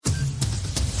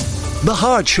The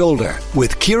Hard Shoulder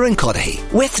with Kieran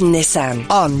with Nissan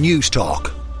on News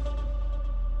Talk.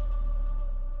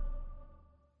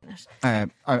 I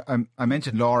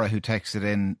mentioned Laura, who texted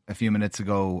in a few minutes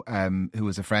ago, who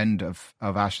was a friend of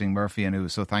Ashling Murphy and who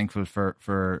was so thankful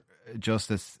for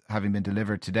justice having been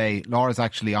delivered today. Laura's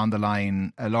actually on the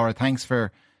line. Laura, thanks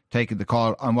for taking the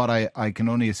call on what I can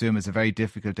only assume is a very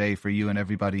difficult day for you and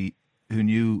everybody who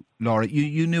knew Laura.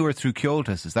 You knew her through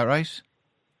Kyotos, is that right?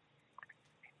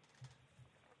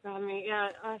 Yeah,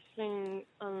 Ashling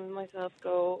and myself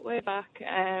go way back.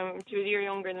 She was a year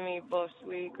younger than me, but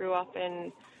we grew up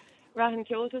in Rath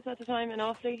Kyotos at the time in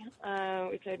Offaly.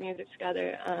 We played music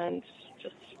together and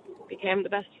just became the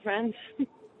best of friends.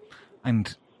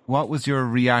 And what was your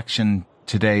reaction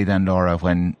today then, Laura,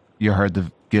 when you heard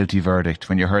the guilty verdict,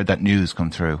 when you heard that news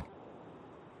come through?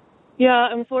 Yeah,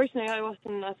 unfortunately I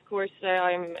wasn't at the court today.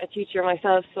 I'm a teacher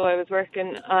myself, so I was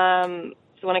working.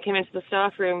 So when I came into the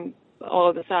staff room, all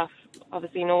of the staff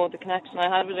obviously know the connection I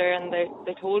had with her, and they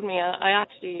told me. I'm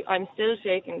still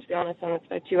shaking, to be honest, and it's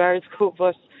about 2 hours ago,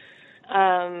 but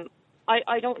I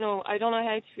don't know. I don't know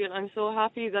how to feel. I'm so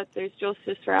happy that there's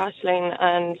justice for Ashling,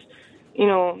 and, you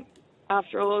know,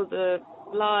 after all the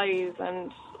lies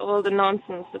and all the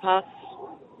nonsense the past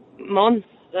months,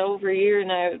 over a year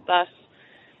now, that,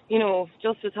 you know,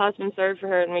 justice has been served for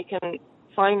her, and we can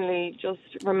finally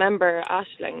just remember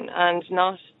Ashling and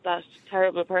not that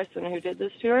terrible person who did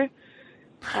this to her.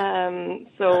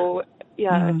 It's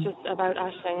just about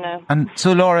Ashling now. And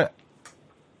so, Laura,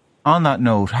 on that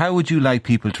note, how would you like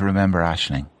people to remember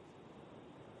Ashling?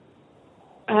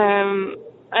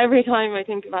 Every time I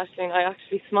think of Ashling, I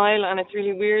actually smile, and it's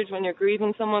really weird when you're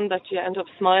grieving someone that you end up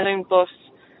smiling, but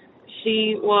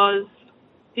she was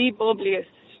the bubbliest,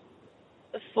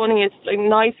 the funniest, like,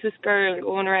 nicest girl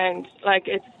going around. Like,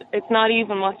 it's not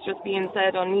even what's just being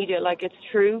said on media, like, it's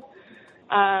true.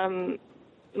 The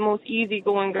most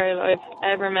easygoing girl I've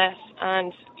ever met,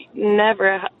 and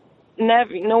never,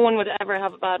 no one would ever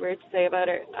have a bad word to say about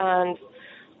her. And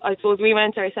I suppose we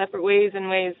went our separate ways in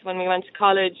ways when we went to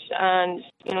college, and,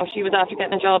 you know, she was after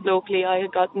getting a job locally, I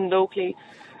had gotten locally.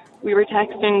 We were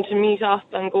texting to meet up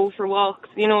and go for walks,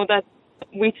 you know, that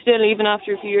we still, even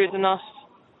after a few years of not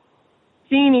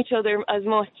seeing each other as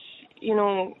much, you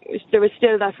know, there was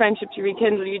still that friendship to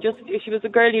rekindle. She was a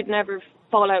girl you'd never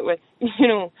fall out with, you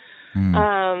know.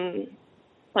 And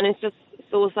it's just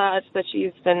so sad that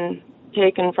she's been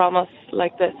taken from us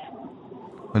like this.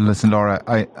 Well, listen, Laura,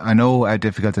 I know how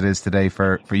difficult it is today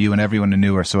for you and everyone who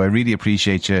knew her, so I really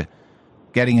appreciate you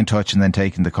getting in touch and then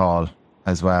taking the call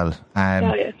as well.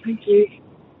 Yeah, thank you.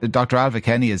 Dr Ailbhe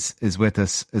Kenny is with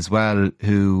us as well,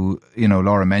 who, you know,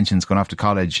 Laura mentions going off to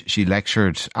college. She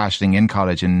lectured Ashling in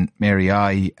college in Mary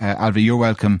I. Ailbhe, you're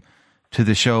welcome to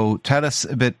the show. Tell us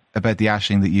a bit about the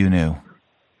Ashling that you knew.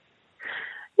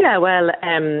 Yeah, well,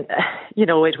 you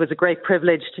know, it was a great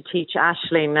privilege to teach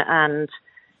Ashling, and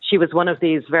she was one of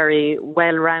these very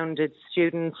well-rounded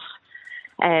students.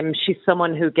 She's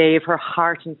someone who gave her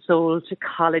heart and soul to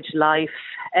college life,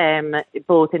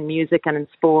 both in music and in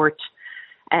sport.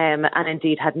 And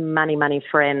indeed had many, many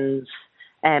friends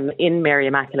in Mary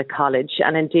Immaculate College.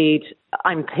 And indeed,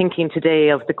 I'm thinking today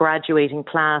of the graduating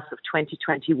class of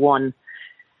 2021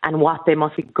 and what they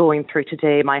must be going through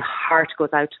today. My heart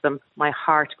goes out to them. My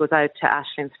heart goes out to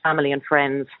Ashling's family and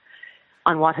friends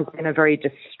on what has been a very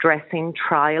distressing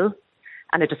trial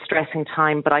and a distressing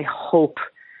time. But I hope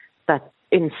that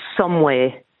in some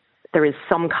way there is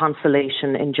some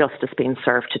consolation in justice being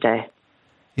served today.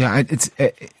 Yeah,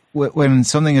 when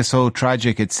something is so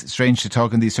tragic, it's strange to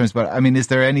talk in these terms, but I mean, is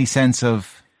there any sense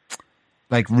of,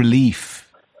 like, relief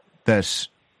that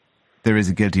there is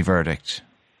a guilty verdict?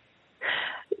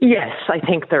 Yes, I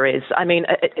think there is. I mean,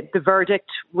 the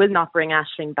verdict will not bring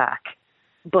Ashling back,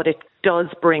 but it does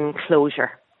bring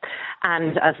closure.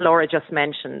 And as Laura just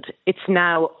mentioned, it's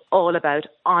now all about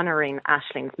honouring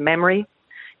Ashling's memory.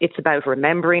 It's about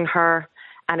remembering her,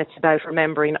 and it's about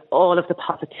remembering all of the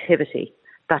positivity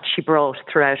that she brought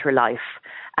throughout her life,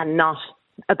 and not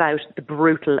about the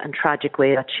brutal and tragic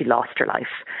way that she lost her life.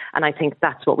 And I think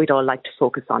that's what we'd all like to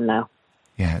focus on now.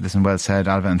 Yeah, listen, well said,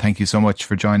 Ailbhe, and thank you so much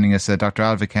for joining us. Dr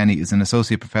Ailbhe Kenny is an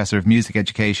Associate Professor of Music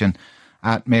Education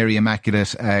at Mary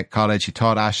Immaculate College. He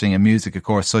taught Ashling, and music, of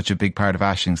course, such a big part of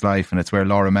Ashling's life, and it's where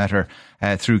Laura met her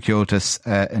through Kyotos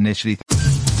initially.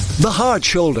 The Hard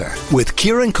Shoulder with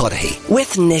Kieran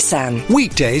with Nissan.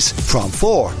 Weekdays from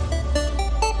 4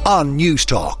 on News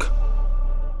Talk.